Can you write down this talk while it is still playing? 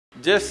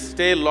Just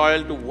stay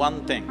loyal to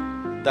one thing,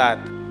 that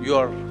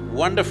your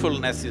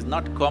wonderfulness is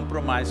not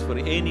compromised for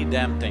any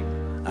damn thing.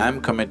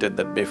 I'm committed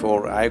that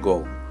before I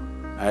go,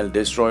 I'll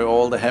destroy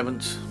all the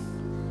heavens.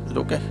 Is it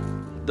okay?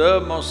 The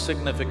most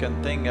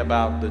significant thing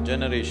about the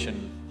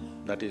generation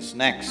that is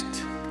next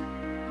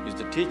is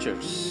the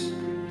teachers.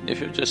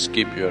 If you just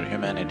keep your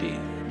humanity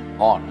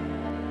on,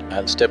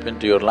 I'll step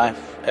into your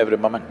life every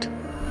moment.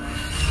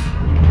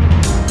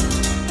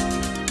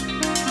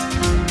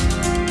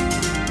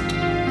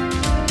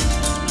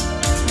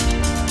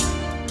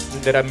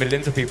 There are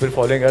millions of people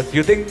following us. Do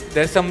you think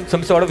there's some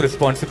sort of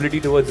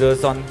responsibility towards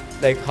us on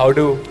like how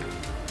to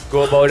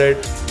go about it?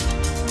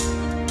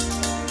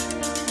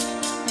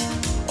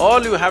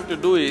 All you have to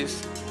do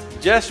is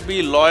just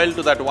be loyal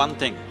to that one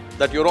thing,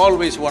 that you're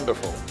always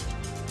wonderful.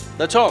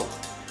 That's all.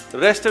 The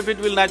rest of it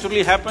will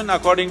naturally happen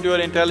according to your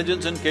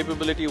intelligence and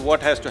capability.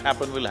 What has to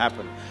happen will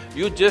happen.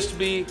 You just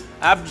be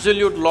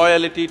absolute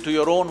loyalty to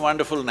your own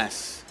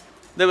wonderfulness.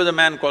 There was a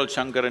man called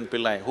Shankaran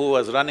Pillai who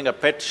was running a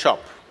pet shop.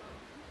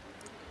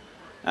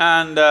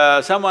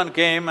 And someone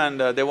came and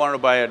they wanted to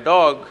buy a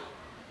dog.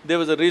 There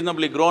was a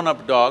reasonably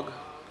grown-up dog,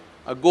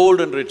 a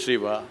golden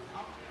retriever.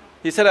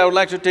 He said, "I would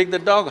like to take the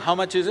dog, how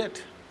much is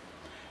it?"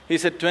 He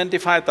said,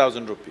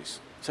 25,000 rupees.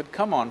 I said,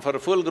 "Come on, for a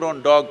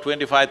full-grown dog,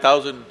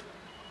 25,000,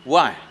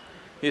 why?"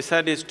 He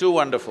said, "It's too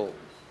wonderful."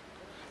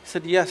 I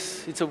said,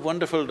 "Yes, it's a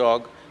wonderful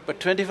dog, but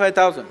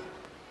 25,000,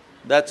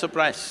 that's the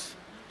price."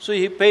 So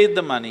he paid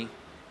the money,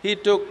 he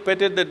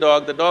petted the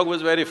dog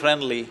was very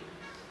friendly.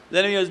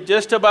 Then he was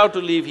just about to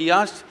leave, he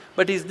asked,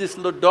 "But is this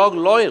dog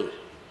loyal?"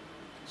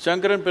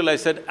 Shankaran Pillai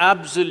said,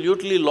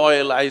 "Absolutely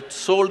loyal, I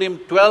sold him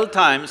 12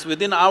 times,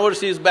 within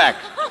hours he's back."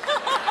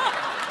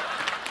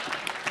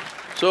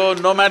 So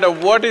no matter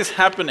what is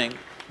happening,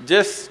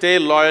 just stay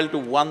loyal to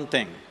one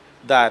thing,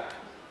 that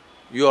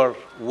your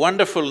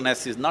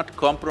wonderfulness is not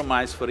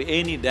compromised for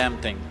any damn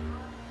thing.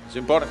 It's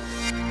important.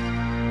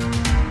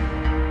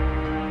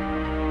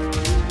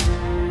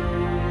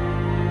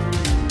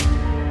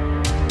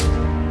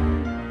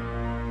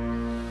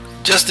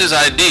 Just this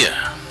idea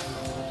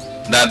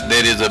that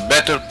there is a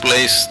better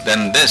place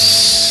than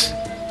this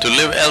to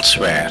live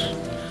elsewhere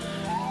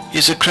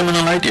is a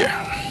criminal idea.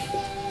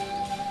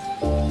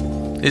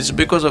 It's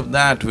because of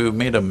that we've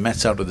made a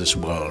mess out of this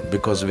world,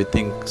 because we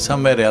think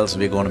somewhere else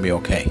we're going to be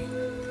okay.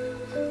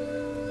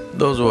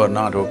 Those who are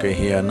not okay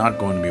here are not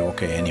going to be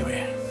okay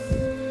anyway.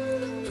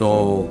 So,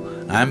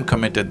 I'm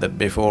committed that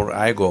before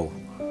I go,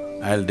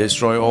 I'll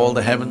destroy all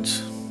the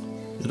heavens.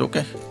 Is it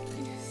okay?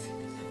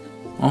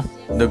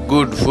 The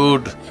good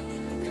food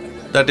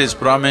that is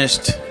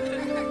promised,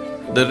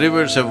 the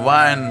rivers of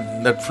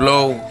wine that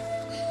flow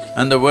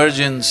and the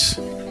virgins,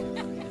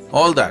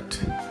 all that,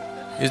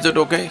 is that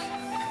okay?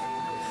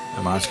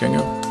 I'm asking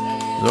you,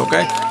 is it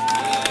okay?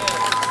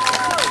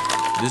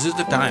 This is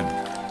the time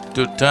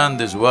to turn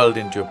this world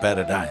into a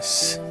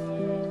paradise.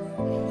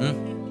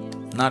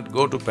 Not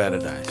go to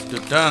paradise, to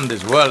turn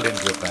this world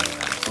into a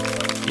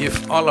paradise.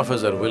 If all of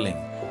us are willing,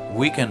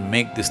 we can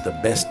make this the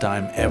best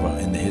time ever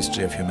in the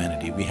history of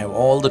humanity. We have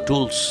all the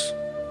tools.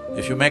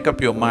 If you make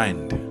up your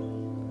mind,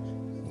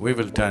 we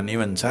will turn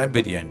even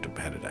Siberia into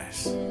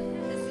paradise.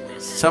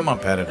 Summer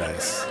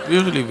paradise.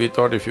 Usually we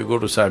thought if you go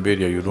to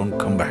Siberia, you don't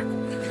come back.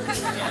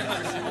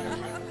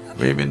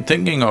 We've been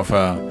thinking of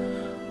a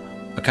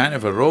kind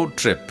of a road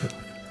trip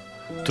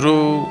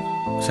through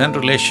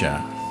Central Asia.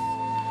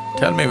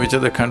 Tell me which are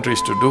the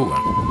countries to do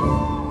one.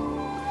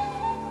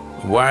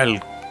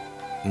 Wild,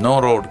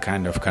 no road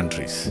kind of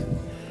countries.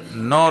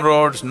 No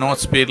roads, no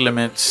speed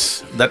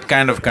limits, that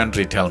kind of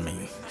country, tell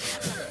me.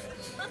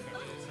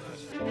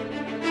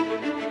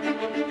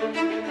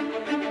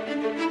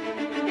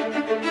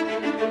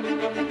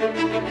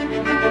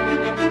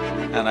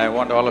 And I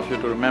want all of you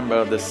to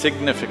remember the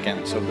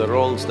significance of the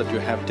roles that you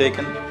have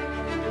taken.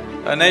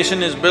 A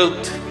nation is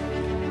built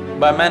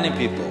by many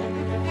people.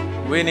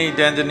 We need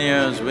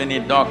engineers, we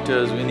need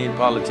doctors, we need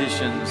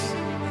politicians,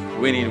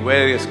 we need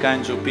various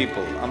kinds of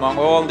people. Among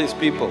all these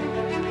people,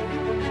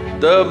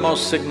 the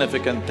most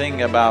significant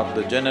thing about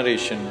the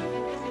generation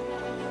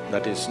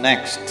that is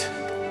next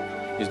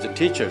is the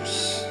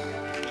teachers.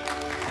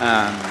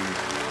 And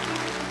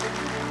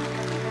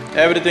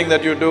everything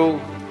that you do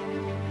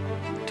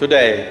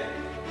today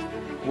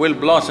will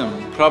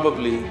blossom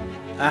probably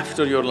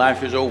after your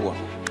life is over.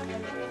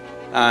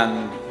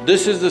 And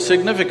this is the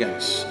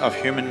significance of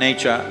human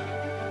nature,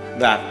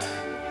 that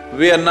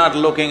we are not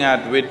looking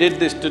at, we did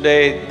this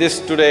today,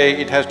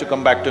 it has to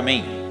come back to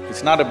me.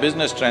 It's not a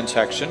business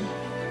transaction,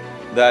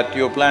 that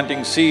you're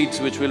planting seeds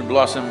which will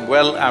blossom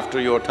well after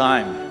your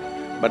time.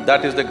 But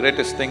that is the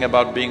greatest thing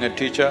about being a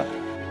teacher.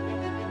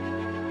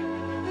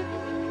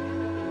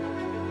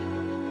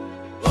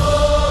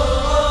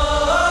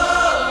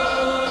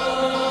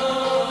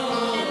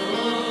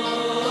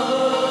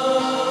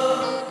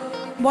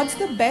 What's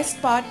the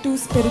best part to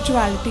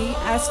spirituality?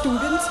 As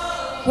students,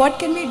 what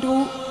can we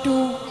do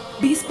to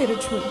be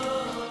spiritual?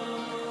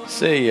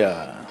 See,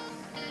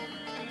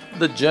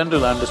 the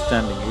general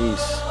understanding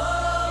is,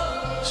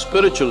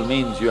 spiritual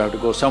means you have to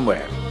go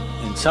somewhere.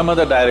 In in some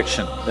other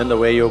direction than the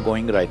way you're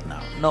going right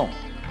now. No.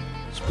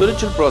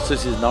 Spiritual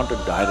process is not a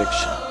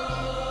direction.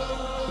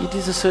 It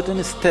is a certain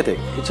aesthetic,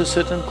 it's a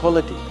certain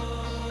quality.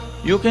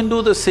 You can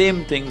do the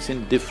same things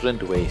in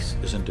different ways,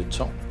 isn't it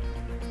so?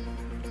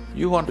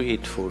 You want to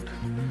eat food,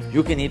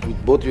 you can eat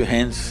with both your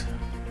hands,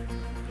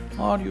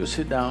 or you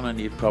sit down and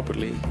eat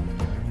properly.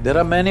 There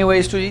are many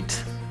ways to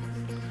eat.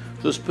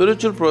 So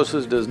spiritual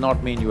process does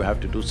not mean you have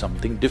to do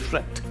something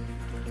different.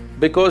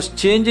 Because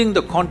changing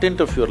the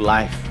content of your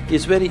life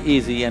is very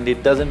easy and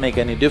it doesn't make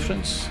any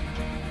difference.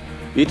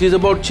 It is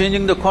about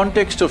changing the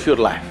context of your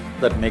life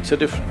that makes a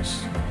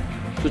difference.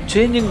 So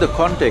changing the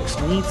context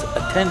needs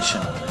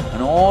attention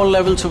on all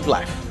levels of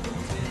life.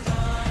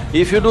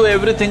 If you do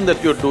everything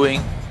that you're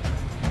doing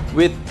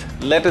with,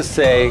 let us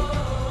say,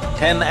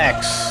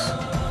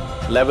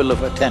 10x level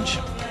of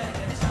attention,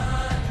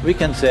 we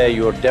can say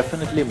you're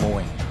definitely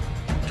moving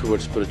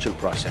towards spiritual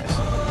process.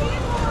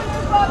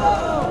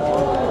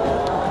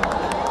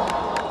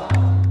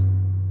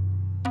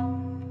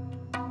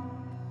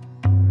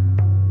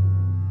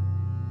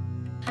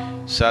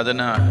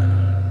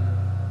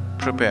 Sadhana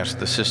prepares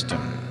the system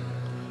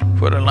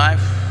for a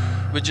life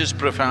which is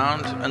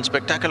profound and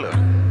spectacular.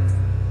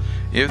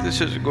 If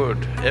this is good,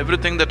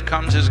 everything that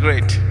comes is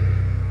great.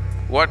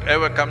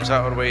 Whatever comes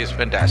our way is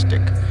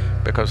fantastic,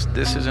 because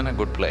this is in a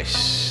good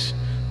place.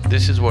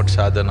 This is what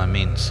sadhana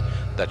means,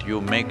 that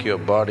you make your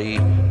body,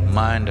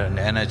 mind and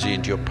energy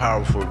into a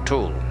powerful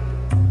tool.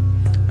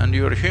 And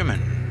you're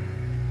human.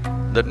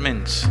 That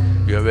means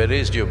you have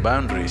erased your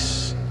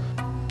boundaries.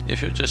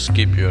 If you just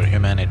keep your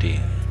humanity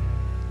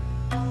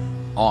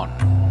on,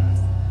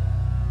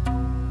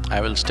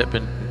 I'll step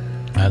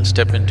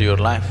into your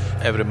life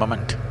every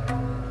moment.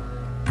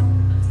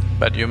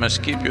 But you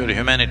must keep your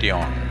humanity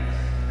on.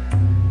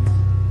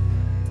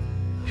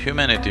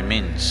 Humanity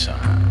means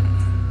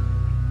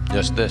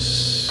just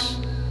this.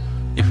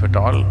 If at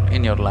all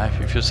in your life,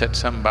 if you set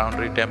some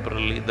boundary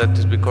temporarily, that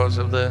is because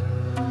of the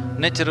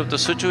nature of the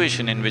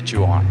situation in which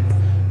you are.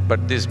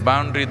 But this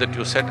boundary that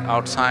you set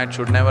outside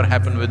should never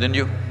happen within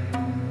you.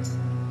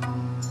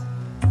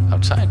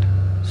 Outside,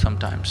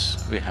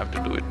 sometimes we have to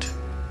do it.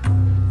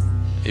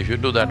 If you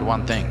do that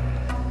one thing,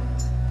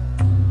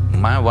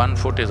 my one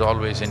foot is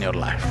always in your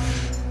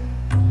life.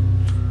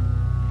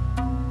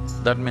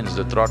 That means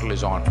the throttle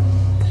is on.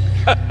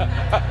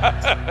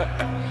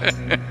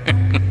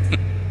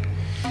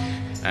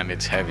 And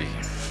it's heavy.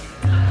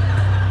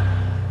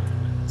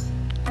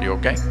 You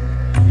okay?